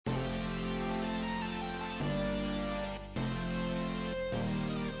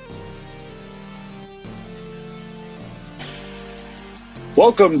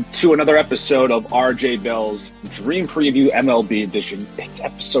Welcome to another episode of RJ Bell's Dream Preview MLB Edition. It's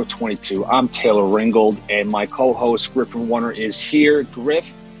episode 22. I'm Taylor Ringgold, and my co-host Griffin Warner is here.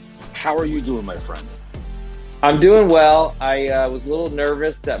 Griff, how are you doing, my friend? I'm doing well. I was a little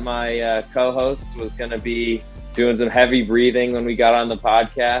nervous that my co-host was going to be doing some heavy breathing when we got on the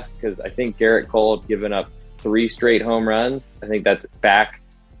podcast because I think Garrett Cole had given up 3 straight home runs. I think that's back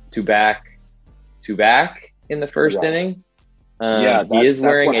to back in the first inning. That's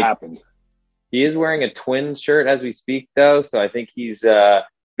what happened. He is wearing a Twins shirt as we speak, though, so I think he's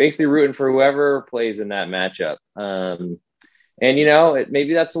basically rooting for whoever plays in that matchup. And, you know,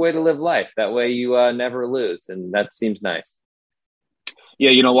 maybe that's the way to live life. That way you never lose, and that seems nice.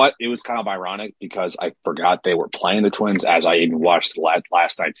 Yeah, you know what? It was kind of ironic because I forgot they were playing the Twins as I even watched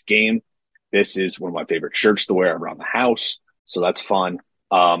last night's game. This is one of my favorite shirts to wear around the house, so that's fun.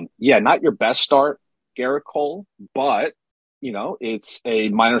 Not your best start, Garrett Cole, but you know, it's a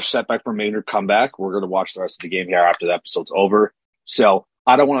minor setback for a major comeback. We're going to watch the rest of the game here after the episode's over. So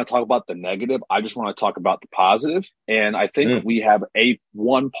I don't want to talk about the negative. I just want to talk about the positive. And I think we have a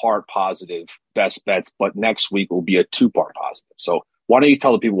 1-part positive best bets, but next week will be a 2-part positive. So why don't you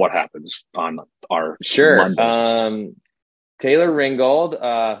tell the people what happens on our Monday? Taylor Ringgold,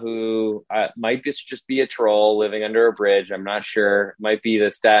 who might just be a troll living under a bridge. I'm not sure. Might be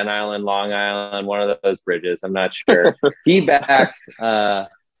the Staten Island, Long Island, one of those bridges. I'm not sure. He backed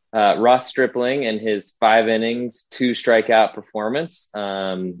Ross Stripling in his 5 innings, 2 strikeout performance.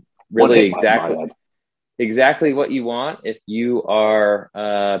 Really exactly what you want if you are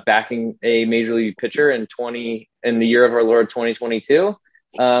backing a major league pitcher in the year of our Lord 2022.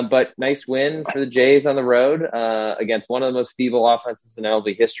 But nice win for the Jays on the road against one of the most feeble offenses in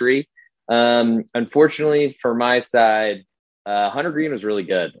MLB history. Unfortunately for my side, Hunter Green was really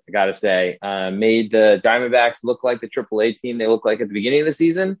good, I got to say. Made the Diamondbacks look like the AAA team they looked like at the beginning of the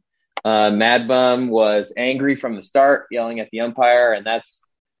season. Mad Bum was angry from the start, yelling at the umpire, and that's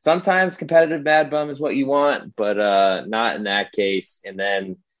sometimes competitive Mad Bum is what you want, but not in that case. And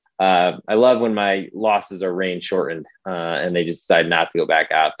then I love when my losses are rain shortened and they just decide not to go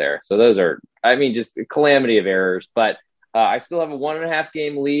back out there. So those are, just a calamity of errors. But I still have a 1.5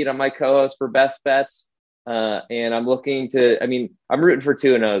 game lead on my co-host for best bets. And I'm looking to, I'm rooting for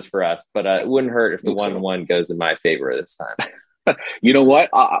 2-0s for us, but it wouldn't hurt if the 1-1 goes in my favor this time. You know what?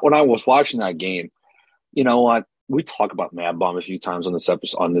 When I was watching that game, you know what? We talk about Mad Bum a few times on this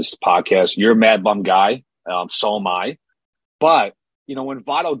episode, on this podcast. You're a Mad Bum guy. So am I. But you know, when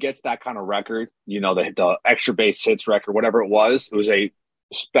Votto gets that kind of record, you know, the extra base hits record, whatever it was a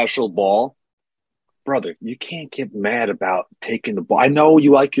special ball. Brother, you can't get mad about taking the ball. I know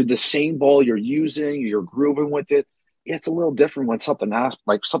you the same ball you're using, you're grooving with it. It's a little different when something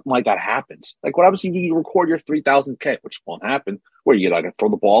like that happens. Like what happens if you record your 3,000 K, which won't happen. Where you going to throw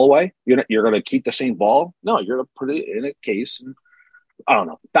the ball away? You're going to keep the same ball? No, you're going to put it in a case. And I don't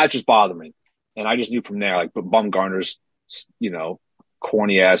know. That just bothered me. And I just knew from there, but Bumgarner's,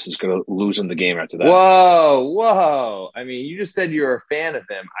 corny ass is going to lose in the game after that. Whoa. You just said you were a fan of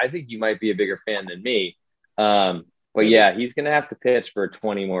him. I think you might be a bigger fan than me. But yeah, he's going to have to pitch for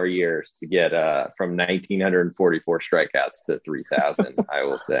 20 more years to get from 1,944 strikeouts to 3,000, I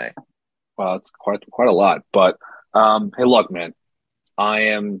will say. Well, it's quite a lot. But hey, look, man, I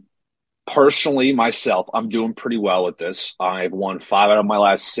am personally myself, I'm doing pretty well with this. I've won 5 out of my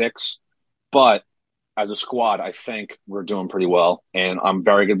last 6, but as a squad, I think we're doing pretty well, and I'm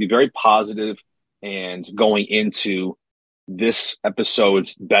going to be very positive and going into this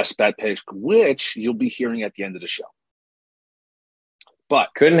episode's best bet pick, which you'll be hearing at the end of the show.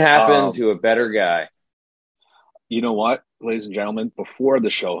 But couldn't happen to a better guy. You know what, ladies and gentlemen, before the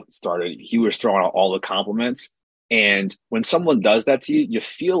show started, he was throwing out all the compliments, and when someone does that to you, you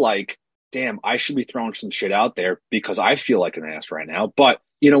feel like, damn, I should be throwing some shit out there because I feel like an ass right now. But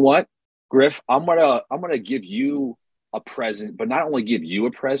you know what? Griff, I'm gonna give you a present, but not only give you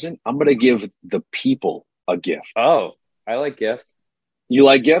a present, I'm gonna give the people a gift. Oh, I like gifts. You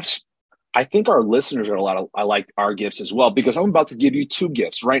like gifts? I think our listeners I like our gifts as well, because I'm about to give you 2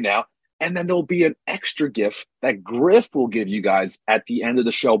 gifts right now, and then there'll be an extra gift that Griff will give you guys at the end of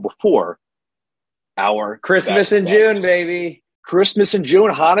the show before our Christmas in June, baby. Christmas in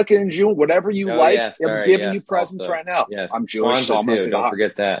June, Hanukkah in June, whatever you like. Yes, I'm giving you presents also right now. Yes. I'm Jewish, so I'm going to say don't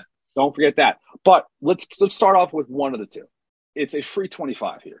forget that. Don't forget that. But let's start off with one of the 2. It's a free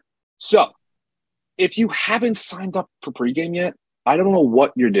 25 here. So if you haven't signed up for pregame yet, I don't know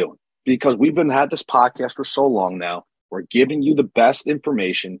what you're doing, because we've had this podcast for so long now. We're giving you the best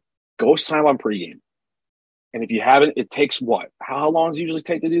information. Go sign up on pregame. And if you haven't, it takes what? How long does it usually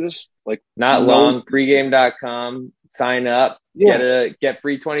take to do this? Not long. Pregame.com. Sign up. get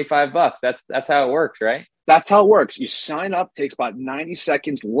free $25. That's how it works, right? That's how it works. You sign up, takes about 90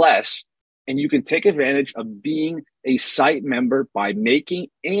 seconds less, and you can take advantage of being a site member by making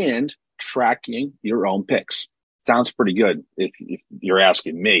and tracking your own picks. Sounds pretty good if you're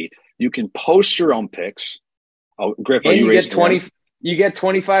asking me. You can post your own picks. Oh, Griff, are you raising 20? You get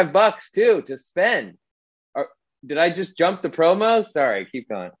 $25 too to spend. Did I just jump the promo? Sorry, keep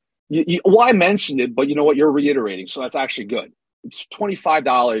going. Well, I mentioned it, but you know what? You're reiterating, so that's actually good. It's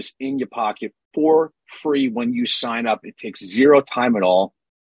 $25 in your pocket for free when you sign up. It takes zero time at all.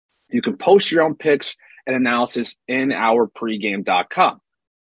 You can post your own picks and analysis in our pregame.com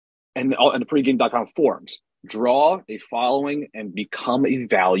and the pregame.com forums. Draw a following and become a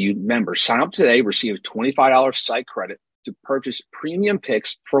valued member. Sign up today, receive a $25 site credit to purchase premium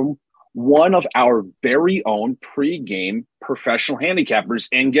picks from one of our very own pregame professional handicappers.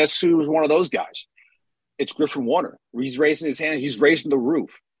 And guess who's one of those guys? It's Griffin Warner. He's raising his hand. He's raising the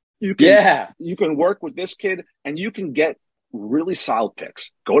roof. You can work with this kid and you can get really solid picks.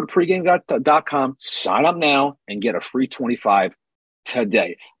 Go to pregame.com, sign up now, and get a free 25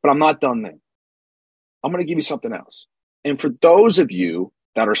 today. But I'm not done there. I'm going to give you something else. And for those of you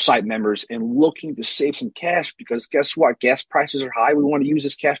that are site members and looking to save some cash, because guess what? Gas prices are high. We want to use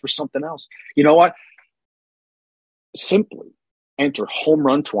this cash for something else. You know what? Simply enter Home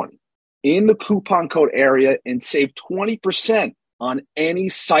Run 20 in the coupon code area and save 20% on any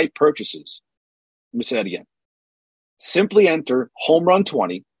site purchases. Let me say that again. Simply enter Home Run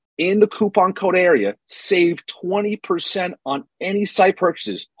 20 in the coupon code area, save 20% on any site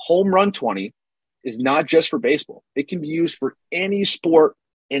purchases. Home Run 20 is not just for baseball. It can be used for any sport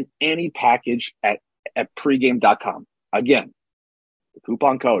and any package at pregame.com. Again, the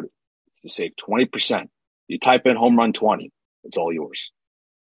coupon code is to save 20%. You type in Home Run 20, it's all yours.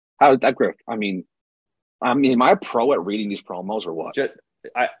 How did that, Griff? I mean, am I a pro at reading these promos or what?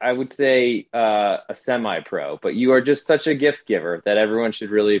 I would say a semi-pro, but you are just such a gift giver that everyone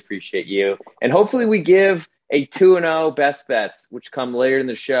should really appreciate you. And hopefully we give a 2-0 best bets, which come later in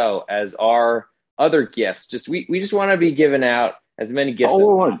the show, as our other gifts. We just want to be giving out as many gifts. All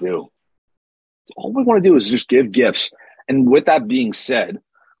we want to do is just give gifts. And with that being said,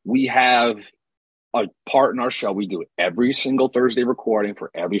 we have a part in our show. We do it every single Thursday recording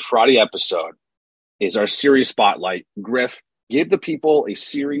for every Friday episode is our series spotlight. Griff, give the people a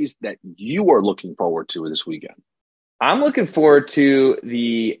series that you are looking forward to this weekend. I'm looking forward to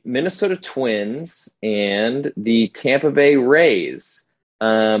the Minnesota Twins and the Tampa Bay Rays.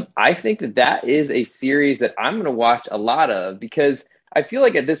 I think that is a series that I'm going to watch a lot of because I feel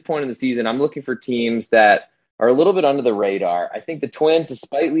like at this point in the season, I'm looking for teams that are a little bit under the radar. I think the Twins,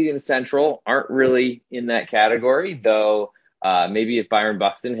 despite leading the Central, aren't really in that category, though maybe if Byron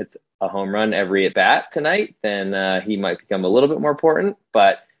Buxton hits a home run every at bat tonight, then he might become a little bit more important.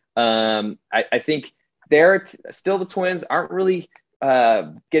 But I think still the Twins aren't really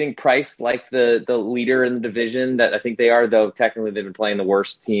getting priced like the leader in the division that I think they are, though technically they've been playing the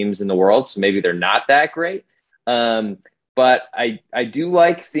worst teams in the world, so maybe they're not that great. But I do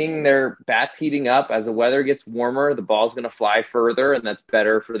like seeing their bats heating up. As the weather gets warmer, the ball's going to fly further, and that's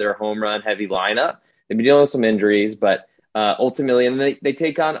better for their home run heavy lineup. They've been dealing with some injuries, but ultimately, and they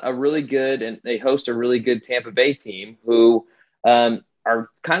take on a really good, and they host a really good Tampa Bay team who are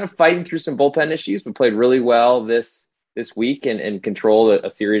kind of fighting through some bullpen issues, but played really well this week and controlled a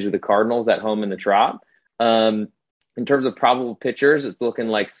series of the Cardinals at home in the Trop. In terms of probable pitchers, it's looking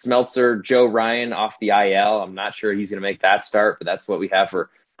like Smeltzer, Joe Ryan off the IL. I'm not sure he's going to make that start, but that's what we have for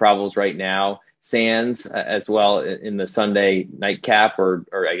probables right now. Sands as well in the Sunday nightcap or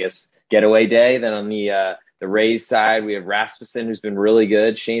I guess getaway day. Then on the Rays side, we have Rasmussen, who's been really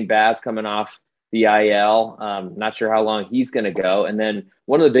good. Shane Baz coming off the IL. Not sure how long he's going to go. And then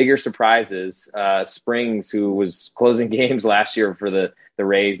one of the bigger surprises, Springs, who was closing games last year for the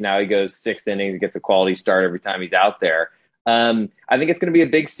Rays. Now he goes 6 innings, gets a quality start every time he's out there. I think it's going to be a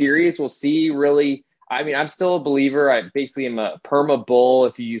big series. We'll see really. I mean, I'm still a believer. I basically am a perma bull,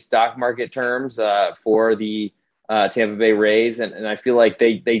 if you use stock market terms, for the Tampa Bay Rays. And I feel like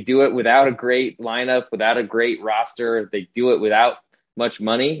they do it without a great lineup, without a great roster. They do it without much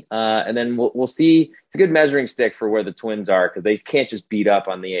money. And then we'll see. It's a good measuring stick for where the Twins are because they can't just beat up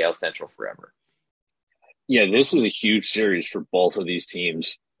on the AL Central forever. Yeah, this is a huge series for both of these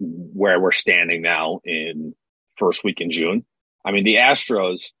teams where we're standing now in first week in June. I mean, the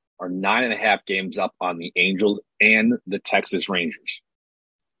Astros are 9.5 games up on the Angels and the Texas Rangers.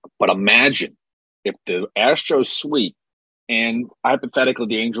 But imagine if the Astros sweep and hypothetically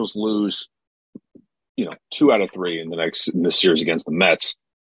the Angels lose, 2 out of 3 in this series against the Mets.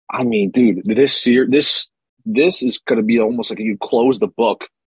 I mean, dude, this this is going to be almost like you close the book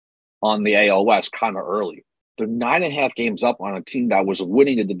on the AL West kind of early. They're 9.5 games up on a team that was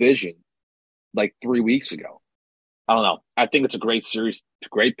winning the division like 3 weeks ago. I don't know. I think it's a great series,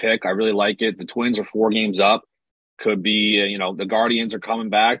 great pick. I really like it. The Twins are 4 games up. Could be, the Guardians are coming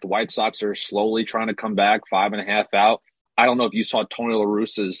back. The White Sox are slowly trying to come back, 5.5 out. I don't know if you saw Tony La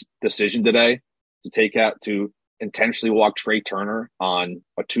Russa's decision today to intentionally walk Trey Turner on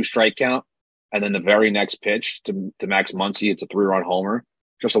a 2-strike count, and then the very next pitch to Max Muncy, it's a 3-run homer.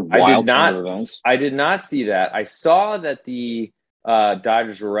 Just a wild turn of events. I did not see that. I saw that the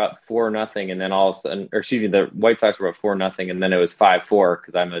Dodgers were up 4-0, and then all of a sudden, the White Sox were up 4-0, and then it was 5-4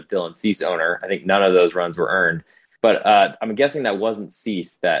 because I'm a Dylan Cease owner. I think none of those runs were earned. But I'm guessing that wasn't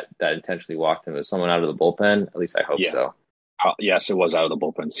Cease that intentionally walked him. It was someone out of the bullpen. At least I hope so. Yes, it was out of the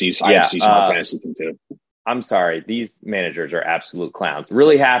bullpen. Cease. I have Cease in my fantasy team too. I'm sorry. These managers are absolute clowns.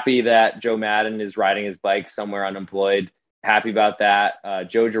 Really happy that Joe Madden is riding his bike somewhere unemployed. Happy about that.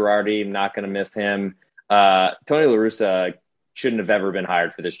 Joe Girardi, I'm not going to miss him. Tony La Russa shouldn't have ever been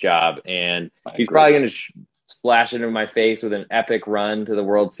hired for this job. And he's probably going to splash it in my face with an epic run to the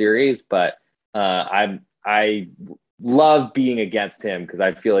World Series. But I love being against him because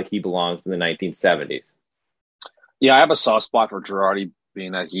I feel like he belongs in the 1970s. Yeah, I have a soft spot for Girardi,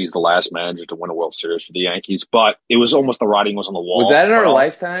 being that he's the last manager to win a World Series for the Yankees. But it was almost the writing was on the wall. Was that in our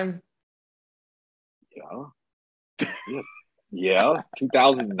lifetime? Yeah.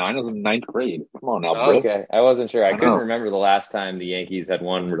 2009. I was in 9th grade. Come on now, bro. Okay, I wasn't sure. I couldn't remember the last time the Yankees had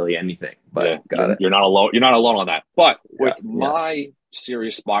won really anything. But got it. You're not alone. You're not alone on that. But with my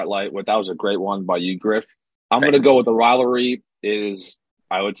series spotlight, that was a great one by you, Griff. I'm going to go with the rivalry. Is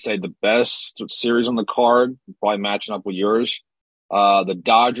I would say the best series on the card, probably matching up with yours. The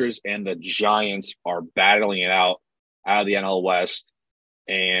Dodgers and the Giants are battling it out of the NL West.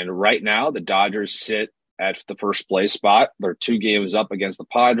 And right now, the Dodgers sit at the first place spot. They're 2 games up against the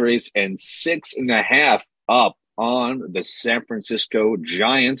Padres and 6.5 up on the San Francisco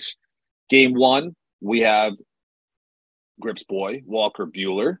Giants. Game 1, we have Griff's boy, Walker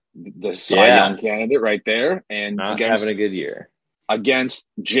Buehler, the Cy Young candidate right there. And not having a good year. Against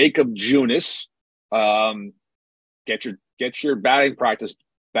Jacob Junis. Get your batting practice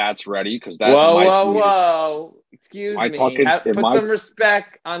bats ready because that whoa. Excuse me. Put some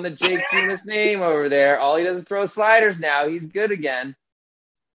respect on the Jake Junis name over there. All he does is throw sliders now. He's good again.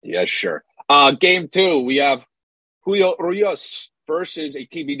 Yeah, sure. Game 2, we have Julio Urias versus a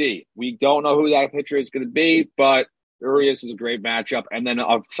TBD. We don't know who that pitcher is going to be, but Urias is a great matchup. And then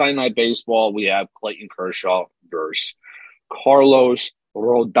on Sunday Night Baseball, we have Clayton Kershaw versus Carlos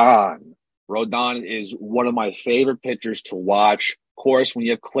Rodon. Rodon is one of my favorite pitchers to watch. Of course, when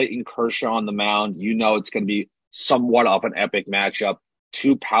you have Clayton Kershaw on the mound, it's going to be somewhat of an epic matchup.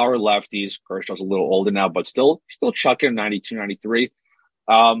 2 power lefties. Kershaw's a little older now, but still chucking 92, 93.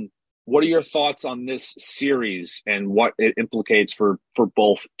 What are your thoughts on this series and what it implicates for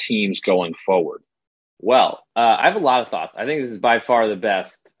both teams going forward? Well, I have a lot of thoughts. I think this is by far the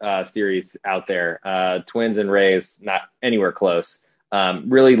best series out there. Twins and Rays, not anywhere close.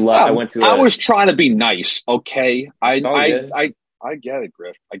 Really love. I was trying to be nice. Okay, I get it,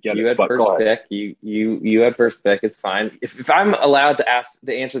 Griff. I get it. You had first pick. You had first pick. It's fine. If I'm allowed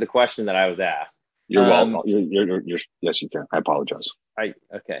to answer the question that I was asked, you're welcome. You're yes, you can. I apologize.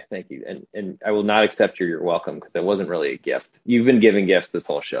 Okay, thank you, and I will not accept you're welcome because that wasn't really a gift. You've been giving gifts this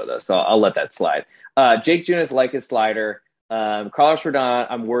whole show though, so I'll let that slide. Jake Junis like his slider. Carlos Rodon,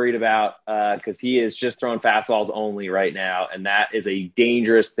 I'm worried about because he is just throwing fastballs only right now, and that is a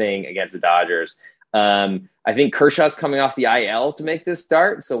dangerous thing against the Dodgers. I think Kershaw's coming off the IL to make this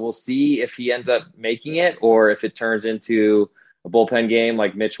start, so we'll see if he ends up making it or if it turns into a bullpen game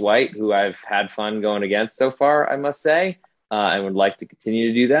like Mitch White, who I've had fun going against so far, I must say, and would like to continue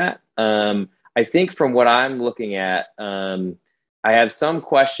to do that. I think from what I'm looking at, I have some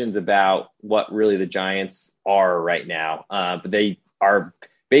questions about what really the Giants are right now, but they are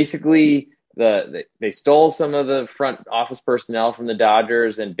basically they stole some of the front office personnel from the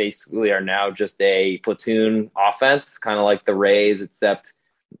Dodgers and basically are now just a platoon offense, kind of like the Rays, except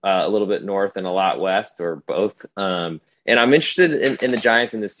a little bit north and a lot west, or both. And I'm interested in the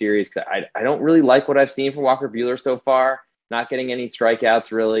Giants in this series because I don't really like what I've seen from Walker Buehler so far. Not getting any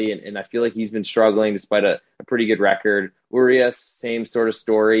strikeouts really, and I feel like he's been struggling despite a pretty good record. Urias, same sort of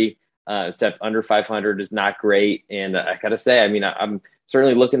story, except under 500 is not great. And I gotta say, I mean, I'm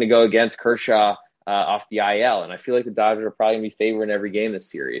certainly looking to go against Kershaw off the IL, and I feel like the Dodgers are probably gonna be favoring every game this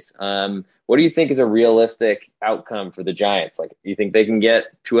series. What do you think is a realistic outcome for the Giants? Like, do you think they can get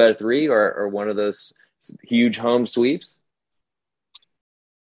 2 out of 3 or one of those huge home sweeps?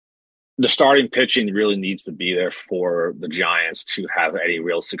 the starting pitching really needs to be there for the Giants to have any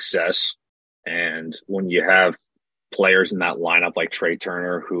real success. And when you have players in that lineup like Trey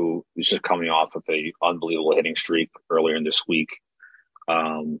Turner, who is just coming off of a unbelievable hitting streak earlier in this week,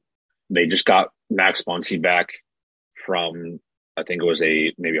 they just got Max Muncy back from, I think it was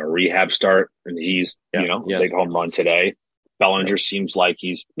maybe a rehab start, and he's big home run today. Bellinger seems like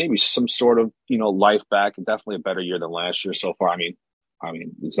he's maybe some sort of life back, and definitely a better year than last year so far. I mean,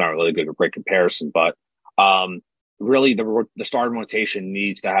 it's not really a great comparison, but really the starting rotation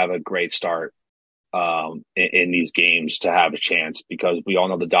needs to have a great start in these games to have a chance, because we all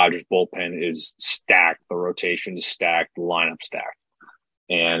know the Dodgers bullpen is stacked, the rotation is stacked, the lineup stacked,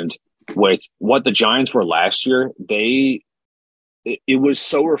 and with what the Giants were last year, it was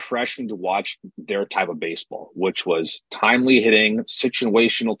so refreshing to watch their type of baseball, which was timely hitting,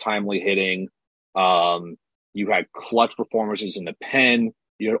 situational timely hitting. You had clutch performances in the pen.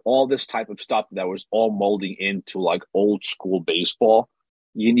 You had all this type of stuff that was all molding into like old school baseball.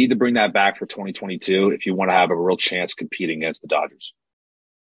 You need to bring that back for 2022 if you want to have a real chance competing against the Dodgers.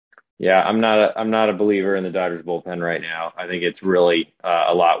 Yeah, I'm not a believer in the Dodgers bullpen right now. I think it's really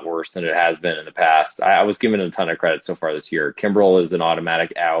a lot worse than it has been in the past. I was given a ton of credit so far this year. Kimbrel is an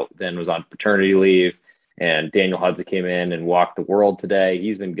automatic out, then was on paternity leave, and Daniel Hudson came in and walked the world today.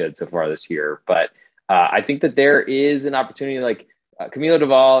 He's been good so far this year. But I think that there is an opportunity, like Camilo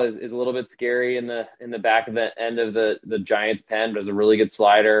Doval is a little bit scary in the back of the end of the Giants pen, but is a really good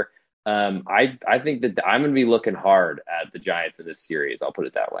slider. I think that I'm going to be looking hard at the Giants in this series. I'll put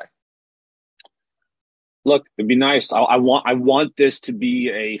it that way. Look, it'd be nice. I want this to be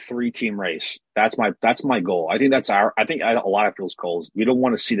a 3-team race. That's my goal. I think I think a lot of people's goals. We don't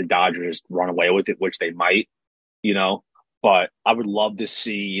want to see the Dodgers run away with it, which they might, but I would love to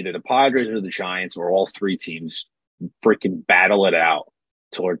see either the Padres or the Giants or all 3 teams freaking battle it out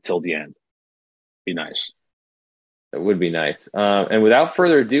till the end. Be nice. It would be nice. And without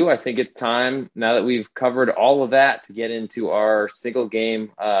further ado, I think it's time, now that we've covered all of that, to get into our single game.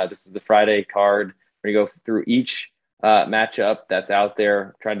 This is the Friday card. We're going to go through each matchup that's out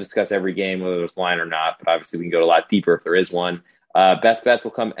there, try to discuss every game, whether it's line or not, but obviously we can go a lot deeper if there is one. Best bets will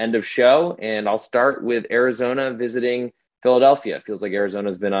come end of show, and I'll start with Arizona visiting Philadelphia. It feels like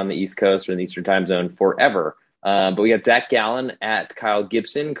Arizona's been on the East Coast or in the Eastern time zone forever. But we got Zach Gallen at Kyle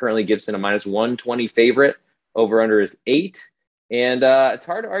Gibson. Currently Gibson a -120 favorite. Over under is 8. And it's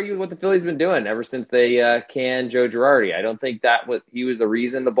hard to argue with what the Phillies been doing ever since they canned Joe Girardi. I don't think he was the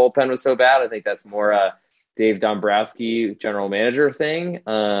reason the bullpen was so bad. I think that's more a Dave Dombrowski general manager thing.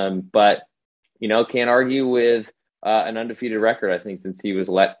 But can't argue with an undefeated record, I think, since he was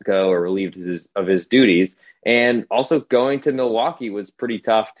let go or relieved of his duties. And also going to Milwaukee was pretty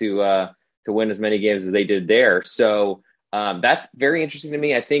tough to win as many games as they did there. So that's very interesting to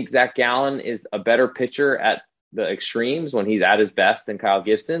me. I think Zach Gallen is a better pitcher at the extremes when he's at his best than Kyle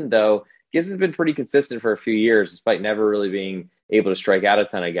Gibson, though Gibson's been pretty consistent for a few years, despite never really being able to strike out a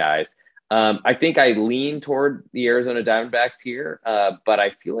ton of guys. I think I lean toward the Arizona Diamondbacks here, but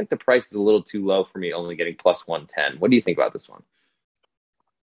I feel like the price is a little too low for me, only getting +110. What do you think about this one?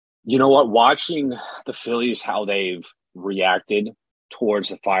 You know what? Watching the Phillies, how they've reacted towards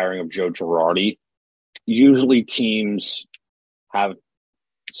the firing of Joe Girardi, usually teams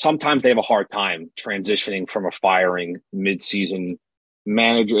sometimes they have a hard time transitioning from a firing mid-season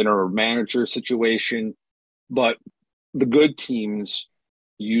manager situation, but the good teams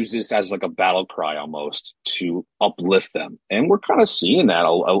use this as like a battle cry almost to uplift them. And we're kind of seeing that.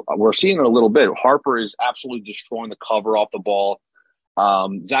 We're seeing it a little bit. Harper is absolutely destroying the cover off the ball.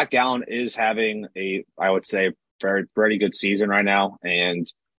 Zach Gallen is having I would say, very, very good season right now.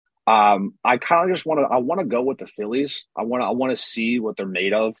 And I kind of just want to go with the Phillies. I want to see what they're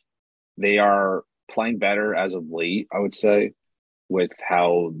made of. They are playing better as of late, I would say, with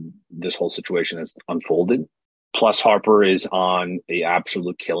how this whole situation has unfolded. Plus, Harper is on a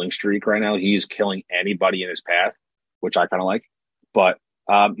absolute killing streak right now. He's killing anybody in his path, which I kind of like. But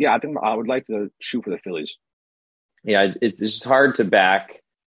I think I would like to shoot for the Phillies. Yeah, it's just hard to back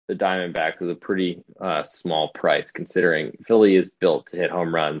the Diamondbacks with a pretty small price, considering Philly is built to hit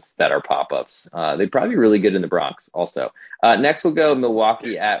home runs that are pop-ups. They'd probably be really good in the Bronx also. Next we'll go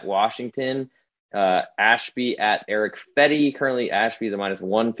Milwaukee at Washington. Ashby at Eric Fetty. Currently Ashby is a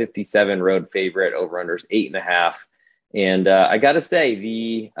 -157 road favorite. Over-unders 8.5. And I got to say,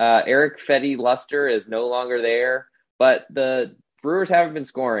 the Eric Fetty luster is no longer there, but the Brewers haven't been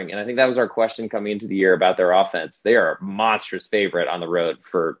scoring, and I think that was our question coming into the year about their offense. They are a monstrous favorite on the road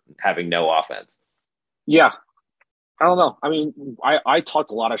for having no offense. Yeah. I don't know. I mean, I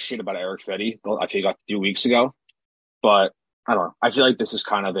talked a lot of shit about Eric Fetty, I think a few weeks ago, but I don't know. I feel like this is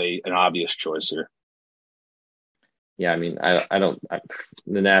kind of an obvious choice here. Yeah, I mean,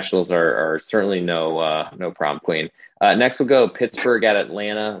 the Nationals are certainly no prom queen. Next we'll go Pittsburgh at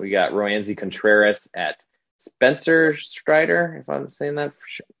Atlanta. We got Roansy Contreras at Spencer Strider, if I'm saying that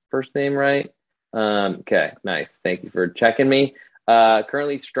first name right. Okay, nice. Thank you for checking me.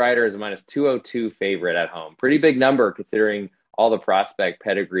 Currently Strider is a -202 favorite at home. Pretty big number considering all the prospect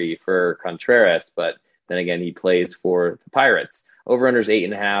pedigree for Contreras, but then again, he plays for the Pirates. Over-under is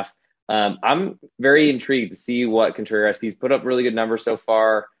 8.5. I'm very intrigued to see what Contreras, he's put up really good numbers so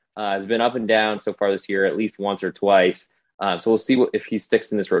far, has been up and down so far this year, at least once or twice. So we'll see if he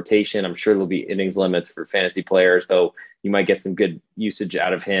sticks in this rotation. I'm sure there'll be innings limits for fantasy players, though you might get some good usage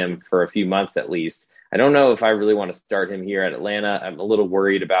out of him for a few months at least. I don't know if I really want to start him here at Atlanta. I'm a little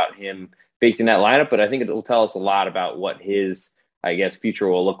worried about him facing that lineup, but I think it will tell us a lot about what his, I guess, future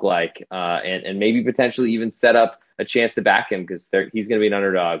will look like, and maybe potentially even set up a chance to back him because he's going to be an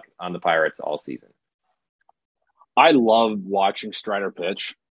underdog on the Pirates all season. I love watching Strider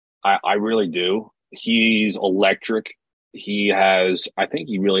pitch. I really do. He's electric. I think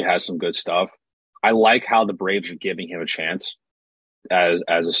he really has some good stuff. I like how the Braves are giving him a chance as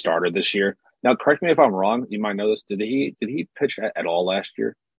a starter this year. Now, correct me if I'm wrong. You might know this. Did he pitch at all last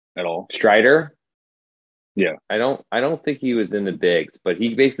year? At all? Strider? Yeah. I don't think he was in the bigs, but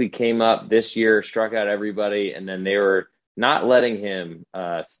he basically came up this year, struck out everybody, and then they were not letting him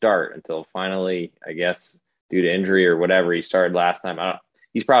start until finally, I guess, due to injury or whatever, he started last time.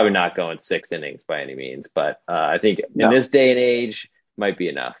 He's probably not going 6 innings by any means, but I think in this day and age, might be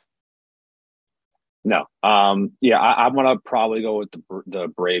enough. No. Yeah, I'm going to probably go with the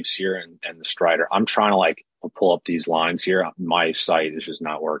Braves here and the Strider. I'm trying to pull up these lines here. My site is just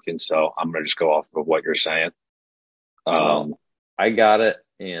not working, so I'm going to just go off of what you're saying. Well, I got it,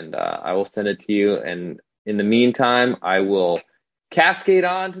 and I will send it to you. And in the meantime, I will cascade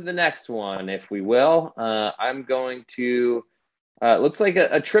on to the next one, if we will. I'm going to looks like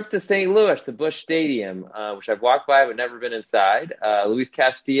a trip to St. Louis, to Busch Stadium, which I've walked by but never been inside. Luis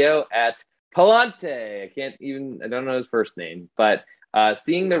Castillo at Palante. I don't know his first name, but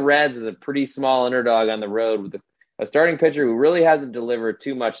seeing the Reds as a pretty small underdog on the road with a starting pitcher who really hasn't delivered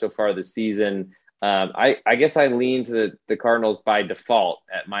too much so far this season. I guess I lean to the Cardinals by default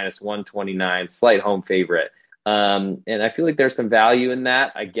at -129, slight home favorite. And I feel like there's some value in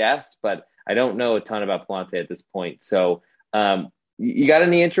that, I guess, but I don't know a ton about Palante at this point. So you got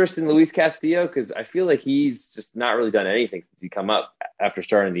any interest in Luis Castillo? Because I feel like he's just not really done anything since he come up after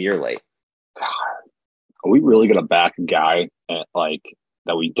starting the year late. God, are we really going to back a guy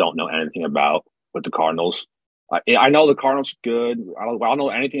that we don't know anything about with the Cardinals? I know the Cardinals are good. I don't know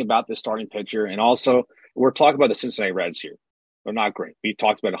anything about this starting pitcher. And also, we're talking about the Cincinnati Reds here. They're not great. We've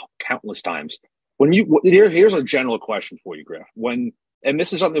talked about it countless times. Here's a general question for you, Griff. And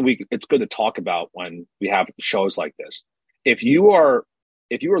this is something it's good to talk about when we have shows like this. If you are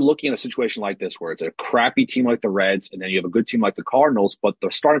looking at a situation like this where it's a crappy team like the Reds and then you have a good team like the Cardinals, but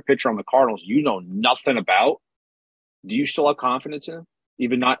the starting pitcher on the Cardinals you know nothing about, do you still have confidence in him?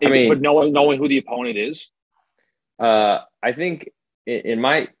 But knowing who the opponent is? I think a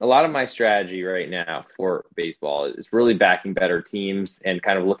lot of my strategy right now for baseball is really backing better teams and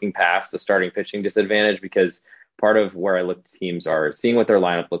kind of looking past the starting pitching disadvantage, because part of where I look at teams are seeing what their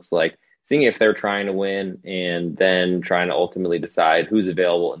lineup looks like, seeing if they're trying to win, and then trying to ultimately decide who's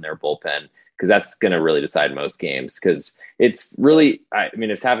available in their bullpen, because that's going to really decide most games. Because it's really,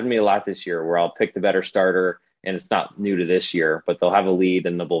 it's happened to me a lot this year where I'll pick the better starter, and it's not new to this year, but they'll have a lead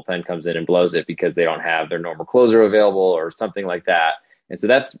and the bullpen comes in and blows it because they don't have their normal closer available or something like that. And so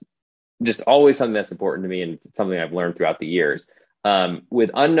that's just always something that's important to me, and it's something I've learned throughout the years. With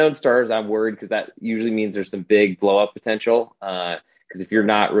unknown starters, I'm worried because that usually means there's some big blow up potential. Because if you're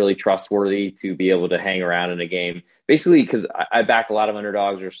not really trustworthy to be able to hang around in a game, basically, because I back a lot of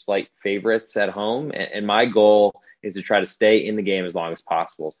underdogs or slight favorites at home, and my goal is to try to stay in the game as long as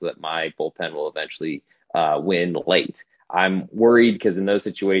possible so that my bullpen will eventually win late. I'm worried because in those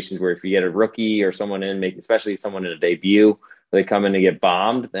situations where if you get a rookie or someone especially someone in a debut, they come in to get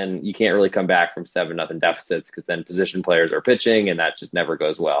bombed, then you can't really come back from 7-0 deficits, because then position players are pitching and that just never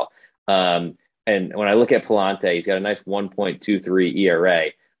goes well. And when I look at Palante, he's got a nice 1.23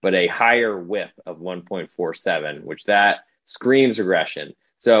 ERA, but a higher whip of 1.47, which that screams regression.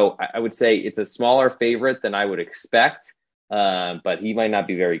 So I would say it's a smaller favorite than I would expect, but he might not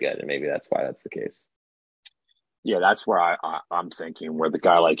be very good, and maybe that's why that's the case. Yeah, that's where I'm thinking, where the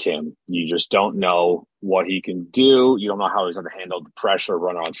guy like him, you just don't know what he can do. You don't know how he's going to handle the pressure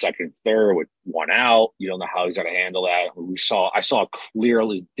runner on second, third with one out. You don't know how he's going to handle that. I saw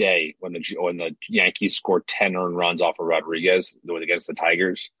clearly day when the Yankees scored 10 earned runs off of Rodriguez against the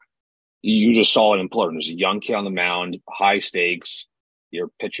Tigers. You just saw it implode. There's a young kid on the mound, high stakes. You're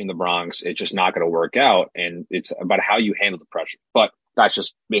pitching the Bronx. It's just not going to work out, and it's about how you handle the pressure. But that's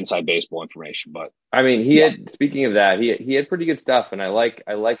just inside baseball information. But I mean, speaking of that, he had pretty good stuff, and I like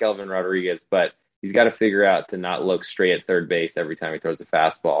Elvin Rodriguez, but he's got to figure out to not look straight at third base every time he throws a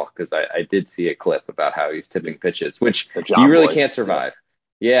fastball, because I did see a clip about how he's tipping pitches, which you really can't survive.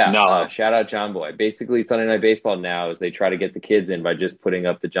 Yeah. No. Shout out John Boy. Basically, Sunday Night Baseball now is they try to get the kids in by just putting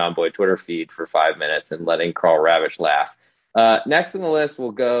up the John Boy Twitter feed for 5 minutes and letting Carl Ravish laugh. Next on the list,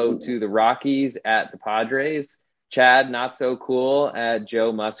 we'll go to the Rockies at the Padres. Chad, not so cool at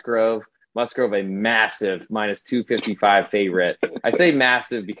Joe Musgrove. Musgrove, a massive minus 255 favorite. I say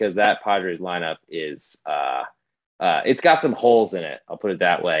massive because that Padres lineup is it's got some holes in it. I'll put it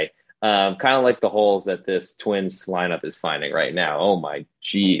that way. Kind of like the holes that this Twins lineup is finding right now. Oh my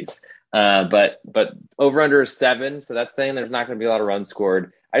geez. But over under 7, so that's saying there's not going to be a lot of runs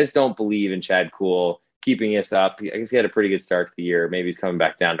scored. I just don't believe in Chad Kuhl keeping us up. I guess he had a pretty good start to the year. Maybe he's coming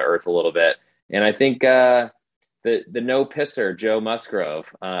back down to earth a little bit. And I think the no pisser Joe Musgrove.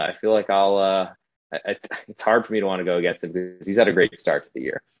 I feel like it's hard for me to want to go against him because he's had a great start to the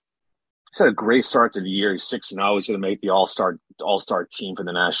year. He's had a great start to the year. He's 6-0. He's going to make the all-star team for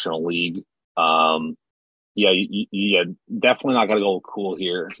the National League. Yeah, definitely not going to go cool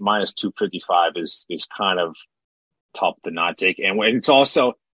here. Minus 255 is kind of tough to not take, and it's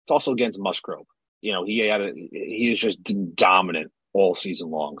also against Musgrove. You know, he is just dominant all season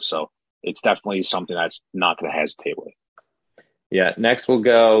long. So it's definitely something that's not going to hesitate with. Yeah. Next, we'll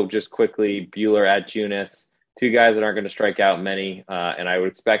go just quickly Buehler at Junis. 2 guys that aren't going to strike out many, and I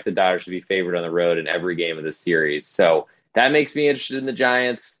would expect the Dodgers to be favored on the road in every game of this series. So that makes me interested in the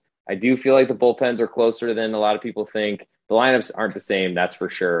Giants. I do feel like the bullpens are closer than a lot of people think. The lineups aren't the same, that's for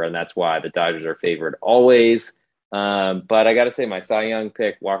sure, and that's why the Dodgers are favored always. But I got to say, my Cy Young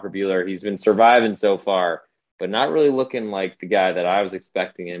pick, Walker Buehler, he's been surviving so far, but not really looking like the guy that I was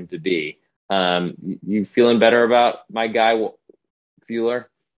expecting him to be. You feeling better about my guy, Buehler?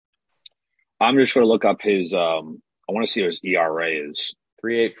 I'm just going to look up his I want to see what his ERA is.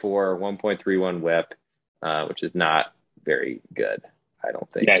 3.84, 1.31 whip, which is not very good, I don't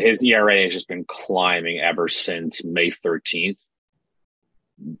think. Yeah, his ERA has just been climbing ever since May 13th.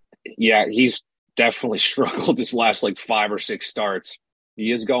 Yeah, he's definitely struggled this last 5 or 6 starts.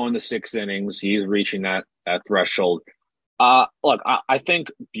 He is going to 6 innings. He is reaching that threshold. Look, I think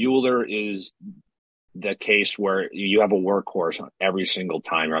Buehler is the case where you have a workhorse on every single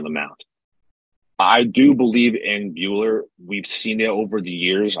time you're on the mound. I do believe in Buehler. We've seen it over the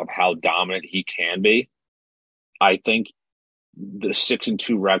years of how dominant he can be. I think the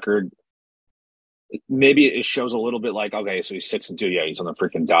 6-2 record, maybe it shows a little bit okay, so he's 6-2. Yeah, he's on the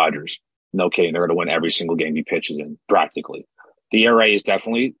freaking Dodgers. No kidding. They're going to win every single game he pitches in, practically. The ERA is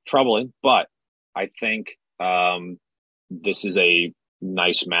definitely troubling, but I think this is a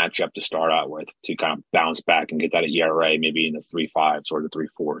nice matchup to start out with to kind of bounce back and get that ERA maybe in the 3.5s or the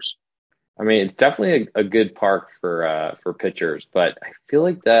 3.4s. I mean, it's definitely a good park for pitchers, but I feel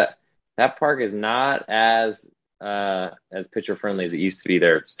like that park is not as pitcher friendly as it used to be.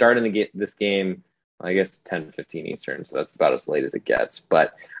 They're starting this game, I guess 10:15 Eastern, so that's about as late as it gets.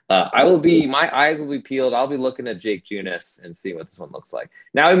 But my eyes will be peeled. I'll be looking at Jake Junis and seeing what this one looks like.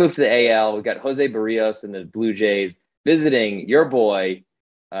 Now we move to the AL. We've got Jose Barrios and the Blue Jays visiting your boy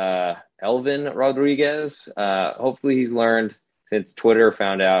Elvin Rodriguez. Hopefully he's learned since Twitter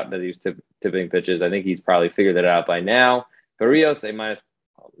found out that he was tipping pitches. I think he's probably figured that out by now. Barrios, a minus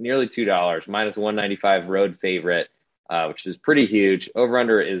nearly $2, minus 195 road favorite, which is pretty huge.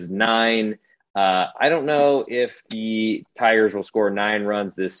 Over-under is 9. I don't know if the Tigers will score 9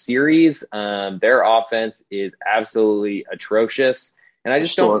 runs this series. Their offense is absolutely atrocious. And I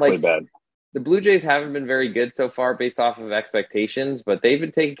just don't like bad. The Blue Jays haven't been very good so far based off of expectations, but they've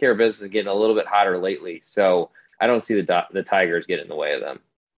been taking care of business and getting a little bit hotter lately. So I don't see the Tigers getting in the way of them.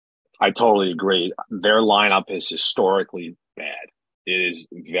 I totally agree. Their lineup is historically bad. It is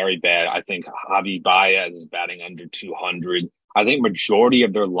very bad. I think Javi Baez is batting under 200. I think majority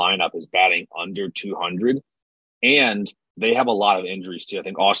of their lineup is batting under 200. And they have a lot of injuries, too. I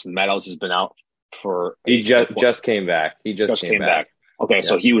think Austin Meadows has been out for... He just came back. He just came back. Okay, yeah.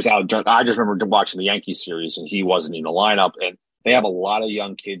 So he was out. I just remember watching the Yankees series, and he wasn't in the lineup. And they have a lot of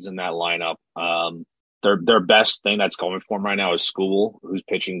young kids in that lineup. Their best thing that's going for them right now is School, who's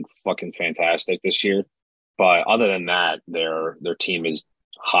pitching fucking fantastic this year. But other than that, their team is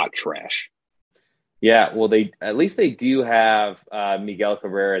hot trash. Yeah, well, they at least they do have Miguel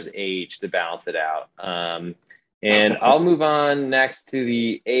Cabrera's age to balance it out. And I'll move on next to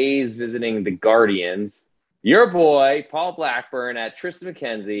the A's visiting the Guardians. Your boy, Paul Blackburn at Tristan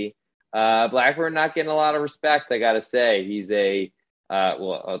McKenzie. Blackburn not getting a lot of respect, I got to say. He's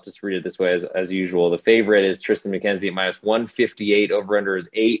well, I'll just read it this way as usual. The favorite is Tristan McKenzie at minus 158, over under is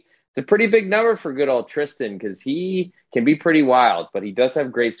 8. It's a pretty big number for good old Tristan because he can be pretty wild, but he does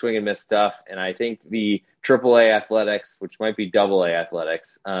have great swing and miss stuff. And I think the AAA athletics, which might be AA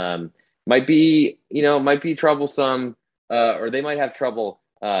athletics, might be troublesome, or they might have trouble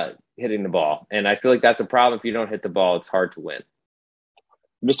hitting the ball. And I feel like that's a problem. If you don't hit the ball, it's hard to win.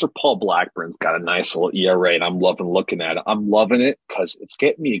 Mr. Paul Blackburn's got a nice little ERA, and I'm loving looking at it. I'm loving it because it's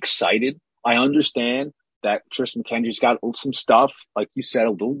getting me excited. I understand that Tristan McKenzie's got some stuff, like you said,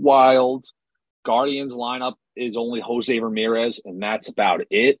 a little wild. Guardians lineup is only Jose Ramirez, and that's about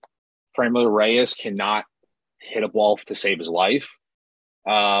it. Franmil Reyes cannot hit a ball to save his life.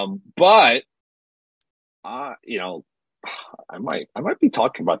 But I might be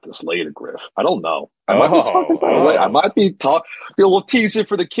talking about this later, Griff. I don't know. I might be talking about it later. I might be be a little teaser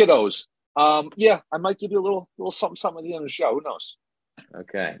for the kiddos. Yeah, I might give you a little something at the end of the show. Who knows?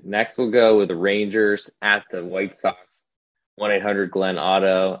 Okay. Next we'll go with the Rangers at the White Sox. 1-800-GLEN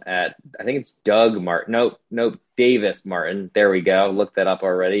Auto at, I think it's Doug Martin. Nope, Davis Martin. There we go. Looked that up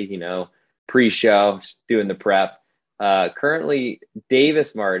already, pre-show, just doing the prep. Currently,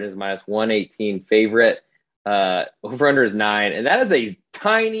 Davis Martin is minus 118 favorite. Over-under is 9. And that is a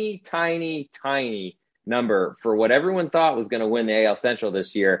tiny, tiny, tiny number for what everyone thought was going to win the AL Central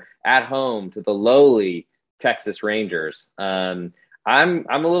this year at home to the lowly Texas Rangers. I'm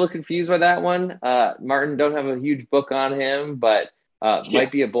a little confused by that one. Martin, don't have a huge book on him, but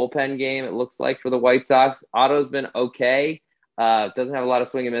might be a bullpen game, it looks like, for the White Sox. Otto's been okay. Doesn't have a lot of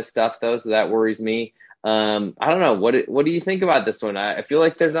swing and miss stuff, though, so that worries me. I don't know. What do you think about this one? I feel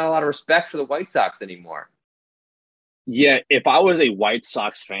like there's not a lot of respect for the White Sox anymore. Yeah, if I was a White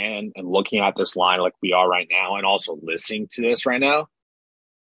Sox fan and looking at this line like we are right now and also listening to this right now,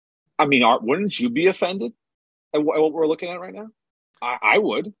 I mean, wouldn't you be offended at what we're looking at right now? I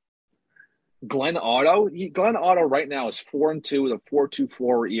would. Glenn Otto right now is 4-2 with a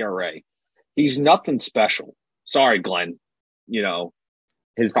 4.24 ERA. He's nothing special. Sorry, Glenn.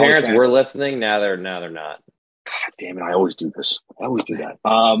 His parents were listening. Now they're not. God damn it! I always do this. I always do that.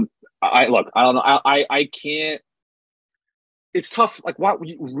 I don't know. I can't. It's tough. Like, what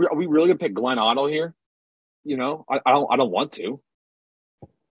are we really gonna pick Glenn Otto here? I don't want to.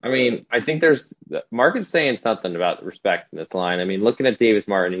 I mean, I think there's market's saying something about respect in this line. I mean, looking at Davis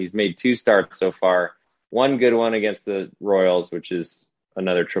Martin, he's made 2 starts so far. One good one against the Royals, which is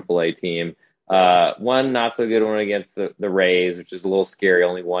another AAA team. One not so good one against the Rays, which is a little scary.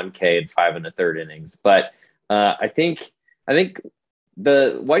 Only 1 K in 5 1/3 innings. But I think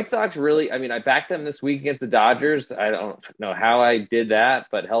the White Sox really. I mean, I backed them this week against the Dodgers. I don't know how I did that,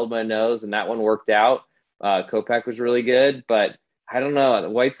 but held my nose, and that one worked out. Kopech was really good, but I don't know. The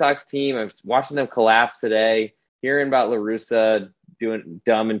White Sox team, I was watching them collapse today, hearing about La Russa doing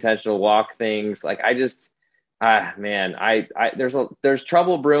dumb intentional walk things. Like, I just, there's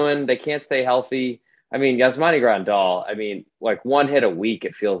trouble brewing. They can't stay healthy. I mean, Yasmani Grandal, like 1 hit a week,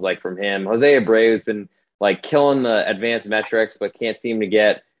 it feels like, from him. Jose Abreu's been like killing the advanced metrics, but can't seem to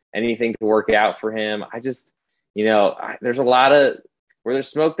get anything to work out for him. I just, there's a lot of, where there's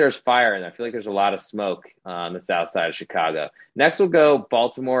smoke, there's fire, and I feel like there's a lot of smoke on the south side of Chicago. Next, we'll go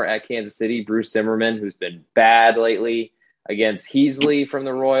Baltimore at Kansas City. Bruce Zimmerman, who's been bad lately, against Heasley from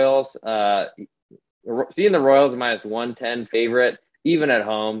the Royals. Seeing the Royals minus 110 favorite, even at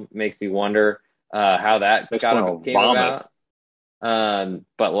home, makes me wonder how that came about. But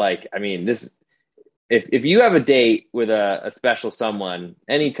this, if you have a date with a special someone,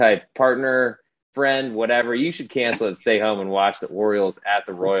 any type, partner, friend, whatever, you should cancel it, stay home and watch the Orioles at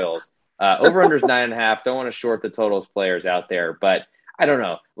the Royals. Over-under is 9.5. Don't want to short the totals players out there, but I don't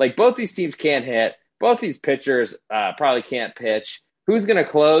know. Like, both these teams can't hit. Both these pitchers probably can't pitch. Who's going to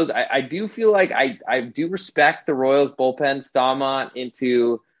close? I do feel like I do respect the Royals bullpen. Stallmont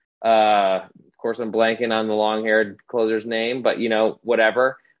into, of course, I'm blanking on the long-haired closer's name, but,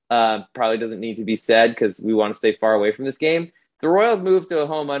 whatever. Probably doesn't need to be said because we want to stay far away from this game. The Royals move to a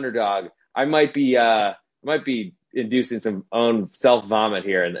home underdog. I might be inducing some own self vomit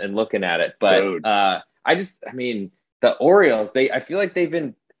here and looking at it, but the Orioles, I feel like they've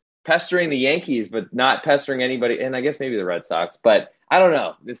been pestering the Yankees, but not pestering anybody, and I guess maybe the Red Sox. But I don't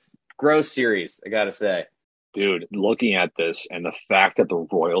know. This gross series, I gotta say. Dude, looking at this and the fact that the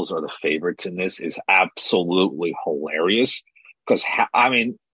Royals are the favorites in this is absolutely hilarious. Because, I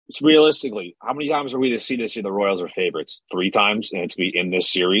mean, it's realistically, how many times are we to see this year the Royals are favorites? 3 times, and it's be in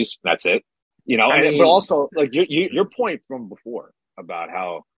this series. That's it. But also, like your point from before about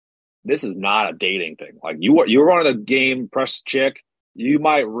how this is not a dating thing. Like you're running a game, press chick, you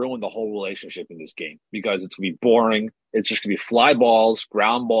might ruin the whole relationship in this game because it's gonna be boring. It's just gonna be fly balls,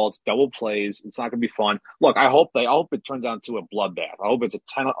 ground balls, double plays. It's not gonna be fun. Look, I hope it turns out to a bloodbath. I hope it's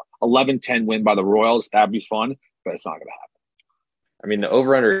a 11-10 win by the Royals. That'd be fun, but it's not gonna happen. I mean, the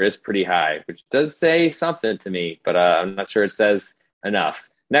over-under is pretty high, which does say something to me, but I'm not sure it says enough.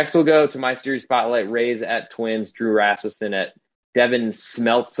 Next, we'll go to my series spotlight. Rays at Twins. Drew Rasmussen at Devin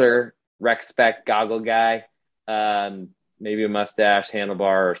Smeltzer, rec spec goggle guy. Maybe a mustache,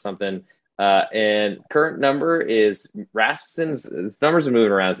 handlebar, or something. And current number is Rasmussen's. His numbers are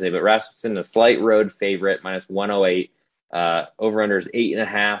moving around today, but Rasmussen, a slight road favorite, -108. Over-under is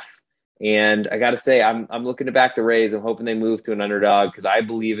 8.5. And I got to say, I'm looking to back the Rays. I'm hoping they move to an underdog because I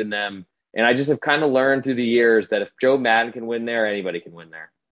believe in them. And I just have kind of learned through the years that if Joe Madden can win there, anybody can win there.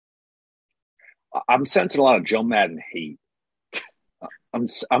 I'm sensing a lot of Joe Madden hate. I'm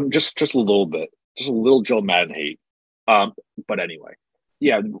just a little bit, just a little Joe Madden hate. But anyway,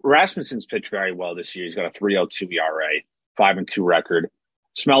 yeah, Rasmussen's pitched very well this year. He's got a 3.02 ERA, 5-2 record.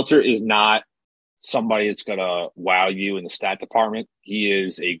 Smelter is not somebody that's going to wow you in the stat department. He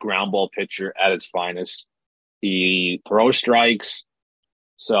is a ground ball pitcher at its finest. He throws strikes.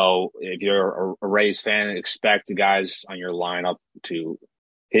 So if you're a Rays fan, expect the guys on your lineup to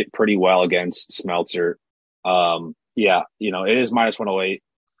hit pretty well against Smeltzer. Yeah, it is -108.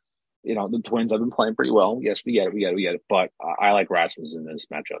 The Twins have been playing pretty well. Yes, we get it. But I like Rasmussen in this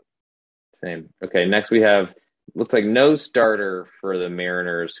matchup. Same. Okay, next we have, looks like no starter for the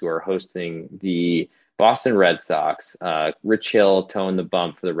Mariners who are hosting the Boston Red Sox. Rich Hill towing the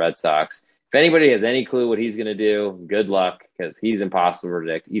bump for the Red Sox. If anybody has any clue what he's going to do, good luck because he's impossible to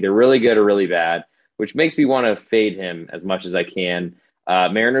predict, either really good or really bad, which makes me want to fade him as much as I can.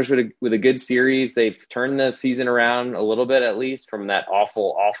 Mariners with a good series. They've turned the season around a little bit, at least from that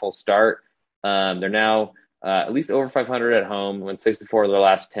awful start. They're now at least over 500 at home, went 6-4 of their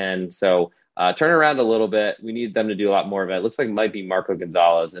last 10. So turn around a little bit. We need them to do a lot more of it. It looks like it might be Marco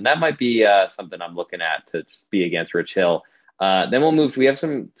Gonzalez, and that might be something I'm looking at to just be against Rich Hill. Then we'll move. We have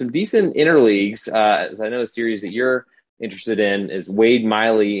some decent interleagues. As I know the series that you're interested in is Wade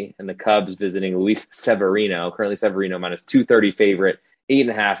Miley and the Cubs visiting Luis Severino. Currently Severino -230 favorite.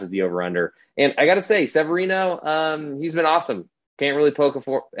 8.5 is the over/under. And I got to say, Severino, he's been awesome. Can't really poke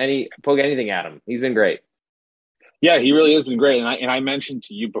anything at him. He's been great. Yeah, he really has been great. And I mentioned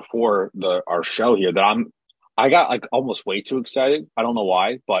to you before our show here that I got like almost way too excited. I don't know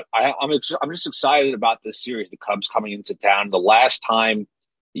why, but I'm just excited about this series. The Cubs coming into town. The last time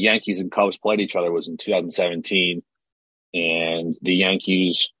the Yankees and Cubs played each other was in 2017, and the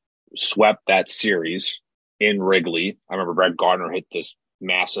Yankees swept that series in Wrigley. I remember Brett Gardner hit this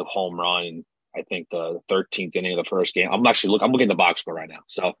massive home run in, I think, the 13th inning of the first game. I'm looking at the box score right now.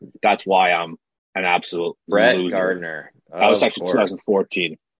 So that's why I'm an absolute Brett loser. Gardner. That was actually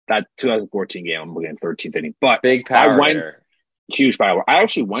 2014. That 2014 game, I'm looking at 13th inning. But big power hitter. Huge power. I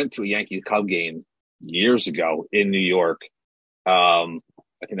actually went to a Yankee Cub game years ago in New York. I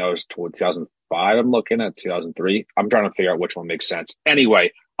think that was 2005. I'm looking at 2003. I'm trying to figure out which one makes sense.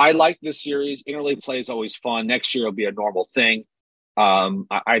 Anyway, I like this series. Interleague play is always fun. Next year it'll be a normal thing.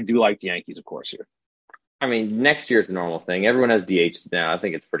 I do like the Yankees, of course, here. I mean, next year it's a normal thing. Everyone has DHs now. I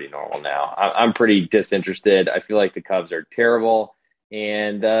think it's pretty normal now. I'm pretty disinterested. I feel like the Cubs are terrible.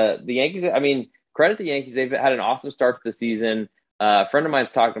 And the Yankees, I mean, credit the Yankees. They've had an awesome start to the season. A friend of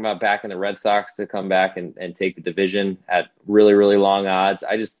mine's talking about backing the Red Sox to come back and take the division at really, really long odds.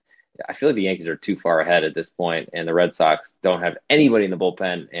 I feel like the Yankees are too far ahead at this point, and the Red Sox don't have anybody in the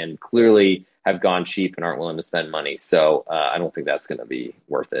bullpen and clearly have gone cheap and aren't willing to spend money. So I don't think that's going to be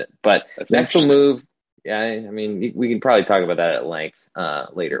worth it. But next we'll move. Yeah, I mean, we can probably talk about that at length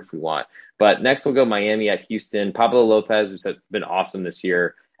later if we want. But next we'll go Miami at Houston. Pablo Lopez, who's been awesome this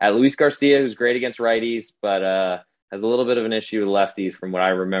year, at Luis Garcia, who's great against righties, but has a little bit of an issue with lefties from what I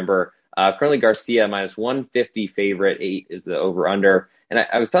remember. Currently Garcia -150 favorite. 8 is the over/under. And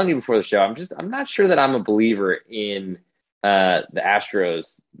I was telling you before the show, I'm not sure that I'm a believer in the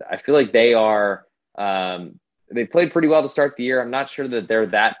Astros. I feel like they are they played pretty well to start the year. I'm not sure that they're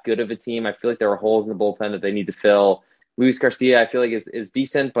that good of a team. I feel like there are holes in the bullpen that they need to fill. Luis Garcia, I feel like is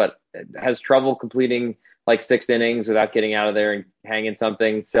decent, but has trouble completing like 6 innings without getting out of there and hanging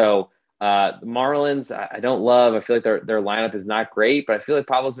something. So the Marlins, I don't love. I feel like their lineup is not great, but I feel like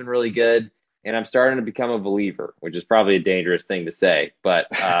Pablo's been really good. and I'm starting to become a believer, which is probably a dangerous thing to say, but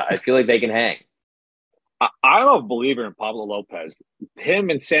I feel like they can hang. I'm a believer in Pablo Lopez.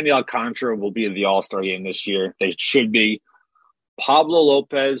 Him and Sandy Alcantara will be in the All-Star game this year. They should be. Pablo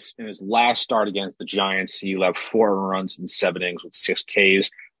Lopez, in his last start against the Giants, he left 4 runs in 7 innings with 6 Ks.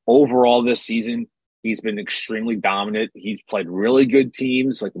 Overall this season, he's been extremely dominant. He's played really good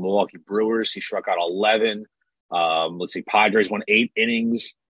teams like the Milwaukee Brewers. He struck out 11. Padres won 8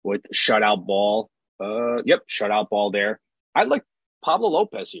 innings with shutout ball. Shutout ball there. I like Pablo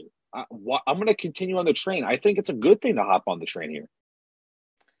Lopez here. I'm going to continue on the train. I think it's a good thing to hop on the train here.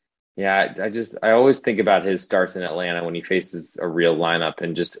 Yeah, I always think about his starts in Atlanta when he faces a real lineup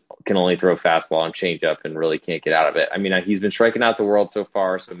and just can only throw fastball and change up and really can't get out of it. I mean, he's been striking out the world so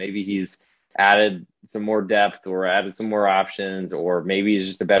far, so maybe he's added some more depth or added some more options, or maybe he's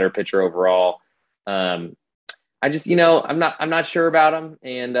just a better pitcher overall. I'm not sure about him,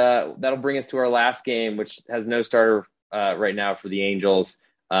 and that'll bring us to our last game, which has no starter right now for the Angels.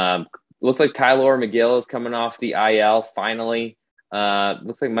 Looks like Tyler McGill is coming off the IL finally.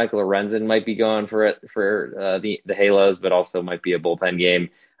 Looks like Michael Lorenzen might be going for the Halos, but also might be a bullpen game.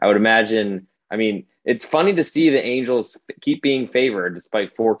 I would imagine. I mean, it's funny to see the Angels keep being favored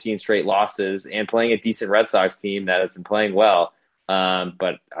despite 14 straight losses and playing a decent Red Sox team that has been playing well.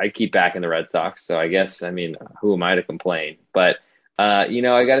 But I keep backing the Red Sox, so I guess, who am I to complain? But I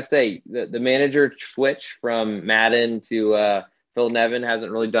got to say the manager switch from Madden to Phil Nevin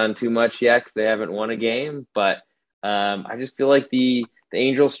hasn't really done too much yet because they haven't won a game, but. I just feel like the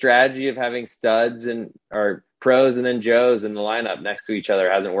Angels strategy of having studs or pros and then Joes in the lineup next to each other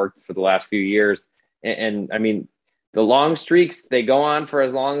hasn't worked for the last few years. And the long streaks, they go on for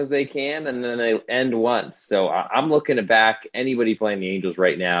as long as they can, and then they end once. So I'm looking to back anybody playing the Angels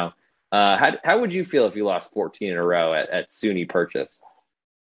right now. How would you feel if you lost 14 in a row at SUNY Purchase?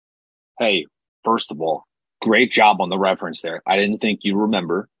 Hey, first of all, great job on the reference there. I didn't think you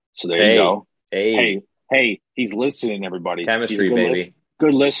remember. So there you go. Hey, he's listening, everybody. Chemistry, baby.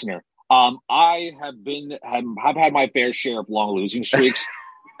 Good listener. I have had my fair share of long losing streaks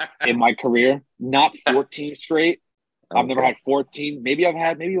in my career. Not 14 straight. Okay. I've never had 14. Maybe I've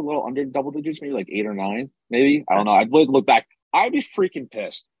had a little under double digits, maybe like 8 or 9. Maybe. I don't know. I'd look back. I'd be freaking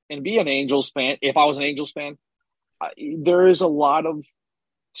pissed. And be an Angels fan. If I was an Angels fan, there is a lot of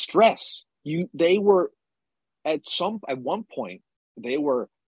stress. They were at one point, they were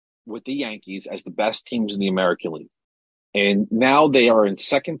with the Yankees as the best teams in the American League. And now they are in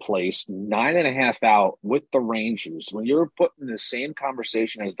second place, 9.5 out with the Rangers. When you're put in the same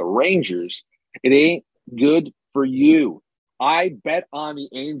conversation as the Rangers, it ain't good for you. I bet on the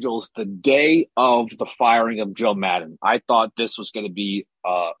Angels the day of the firing of Joe Madden. I thought this was going to be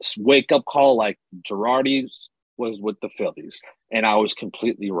a wake-up call like Girardi's was with the Phillies, and I was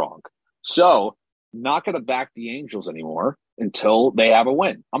completely wrong. So, not going to back the Angels anymore until they have a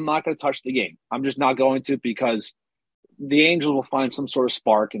win. I'm not going to touch the game. I'm just not going to, because the Angels will find some sort of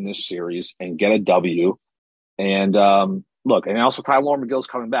spark in this series and get a W. And look, and also Tyler McGill's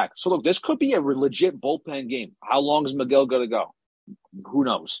coming back. So look, this could be a legit bullpen game. How long is McGill going to go? Who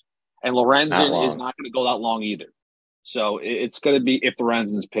knows? And Lorenzen is not going to go that long either. So it's going to be if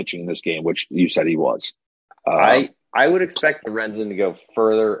Lorenzen's pitching in this game, which you said he was. I would expect Lorenzen to go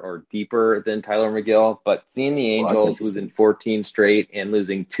further or deeper than Tyler McGill, but seeing the Angels losing 14 straight and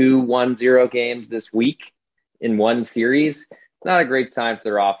losing 2 1-0 games this week in one series, not a great sign for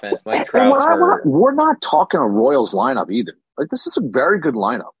their offense. Mike Trout's hurt. We're not talking a Royals lineup either. Like, this is a very good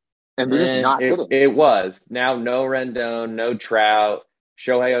lineup, and they're just not hitting. It was. Now no Rendon, no Trout.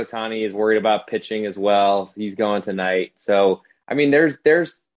 Shohei Ohtani is worried about pitching as well. He's going tonight. So,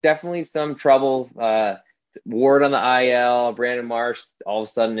 there's definitely some trouble. Ward on the IL, Brandon Marsh all of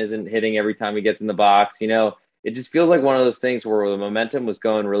a sudden isn't hitting every time he gets in the box. It just feels like one of those things where the momentum was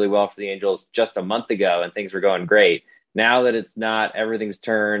going really well for the Angels just a month ago and things were going great. Now that it's not, everything's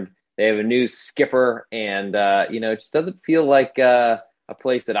turned. They have a new skipper, and it just doesn't feel like a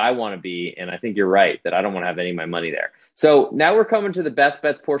place that I want to be. And I think you're right that I don't want to have any of my money there. So now we're coming to the best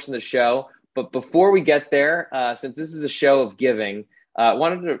bets portion of the show. But before we get there, since this is a show of giving, I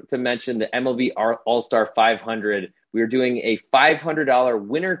wanted to mention the MLB All-Star 500. We are doing a $500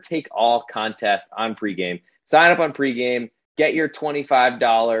 winner-take-all contest on pregame. Sign up on pregame. Get your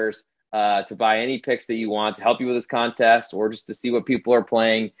 $25 to buy any picks that you want to help you with this contest or just to see what people are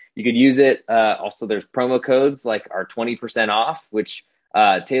playing. You could use it. Also, there's promo codes like our 20% off, which,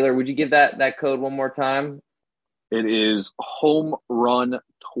 Taylor, would you give that code one more time? It is Home Run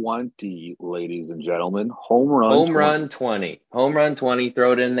 20, ladies and gentlemen. Home Run 20. Home Run 20.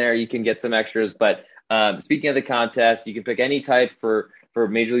 Throw it in there. You can get some extras. But speaking of the contest, you can pick any type for for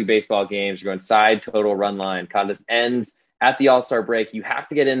Major League Baseball games. You're going side, total, run line. Contest ends at the All-Star break. You have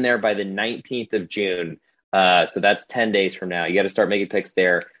to get in there by the 19th of June. So that's 10 days from now. You got to start making picks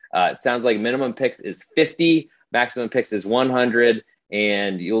there. It sounds like minimum picks is 50, maximum picks is 100,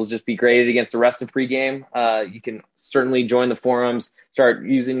 and you'll just be graded against the rest of pregame. You can certainly join the forums, start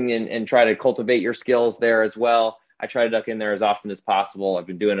using and try to cultivate your skills there as well. I try to duck in there as often as possible. I've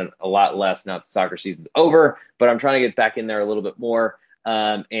been doing it a lot less now that the soccer season's over, but I'm trying to get back in there a little bit more.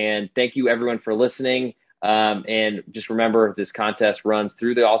 And thank you everyone for listening. And just remember, this contest runs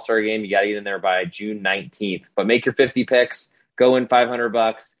through the All-Star game. You got to get in there by June 19th, but make your 50 picks, go win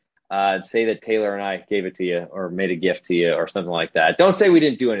 $500. Say that Taylor and I gave it to you or made a gift to you or something like that. Don't say we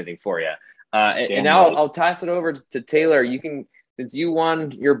didn't do anything for you. And now I'll toss it over to Taylor. You can, since you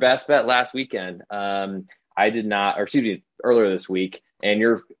won your best bet last weekend, I did not, or excuse me, earlier this week, and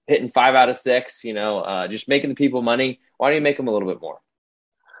you're hitting 5 out of 6, just making the people money. Why don't you make them a little bit more?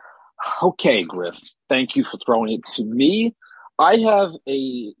 Okay, Griff, thank you for throwing it to me. I have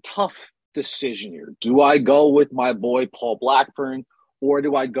a tough decision here. Do I go with my boy Paul Blackburn, or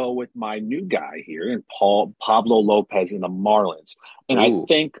do I go with my new guy here, and Pablo Lopez in the Marlins? And I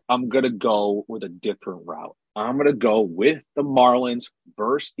think I'm going to go with a different route. I'm going to go with the Marlins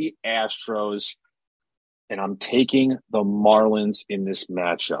versus the Astros, and I'm taking the Marlins in this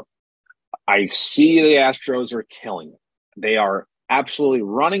matchup. I see the Astros are killing it. They are absolutely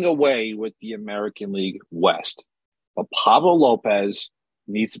running away with the American League West. But Pablo Lopez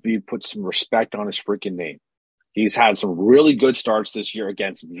needs to put some respect on his freaking name. He's had some really good starts this year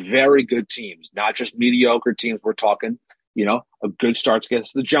against very good teams, not just mediocre teams. We're talking, a good starts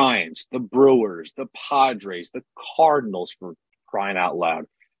against the Giants, the Brewers, the Padres, the Cardinals, for crying out loud.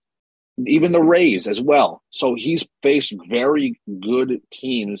 Even the Rays as well. So he's faced very good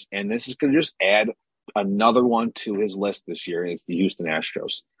teams, and this is going to just add another one to his list this year, and it's the Houston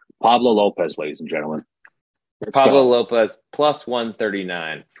Astros. Pablo Lopez, ladies and gentlemen. Pablo Lopez plus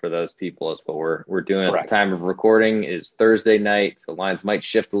 139 for those people is what we're doing. Correct. At the time of recording is Thursday night, so lines might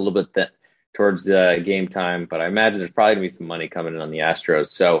shift a little bit towards the game time, but I imagine there's probably going to be some money coming in on the Astros.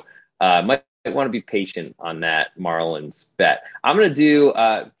 So might want to be patient on that Marlins bet. I'm going to do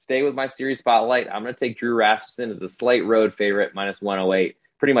stay with my series spotlight. I'm going to take Drew Rasmussen as a slight road favorite, minus 108.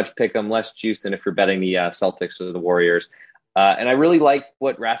 Pretty much pick them, less juice than if you're betting the Celtics or the Warriors. And I really like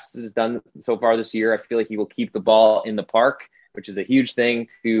what Rasmussen has done so far this year. I feel like he will keep the ball in the park, which is a huge thing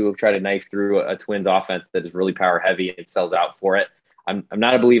to try to knife through a Twins offense that is really power heavy and sells out for it. I'm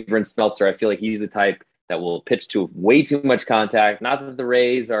not a believer in Smeltzer. I feel like he's the type that will pitch to way too much contact. Not that the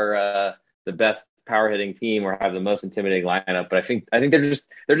Rays are the best power hitting team or have the most intimidating lineup, but I think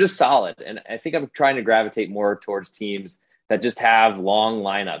they're just solid. And I think I'm trying to gravitate more towards teams that just have long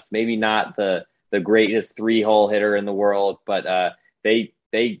lineups. Maybe not the greatest 3-hole hitter in the world, but I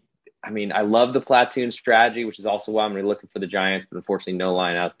love the platoon strategy, which is also why I'm really looking for the Giants, but unfortunately no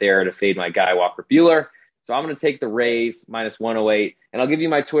line out there to fade my guy Walker Buehler. So I'm going to take the Rays minus 108, and I'll give you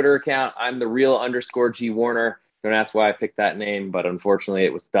my Twitter account. I'm the real _G Warner. Don't ask why I picked that name, but unfortunately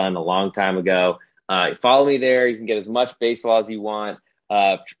it was done a long time ago. Follow me there. You can get as much baseball as you want,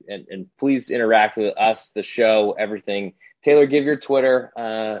 and please interact with us, the show, everything. Taylor, give your Twitter,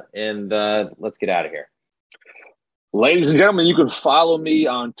 and let's get out of here. Ladies and gentlemen, you can follow me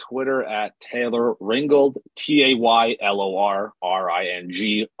on Twitter at Taylor Ringgold,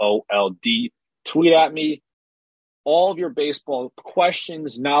 TaylorRinggold. Tweet at me all of your baseball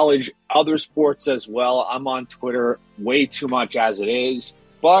questions, knowledge, other sports as well. I'm on Twitter way too much as it is,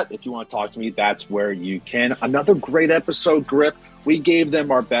 but if you want to talk to me, that's where you can. Another great episode, Grip. We gave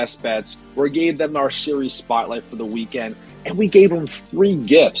them our best bets. We gave them our series spotlight for the weekend, and we gave them 3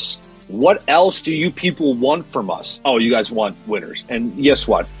 gifts. What else do you people want from us? Oh, you guys want winners. And guess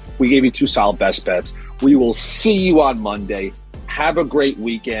what? We gave you 2 solid best bets. We will see you on Monday. Have a great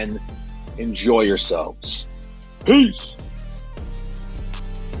weekend. Enjoy yourselves. Peace.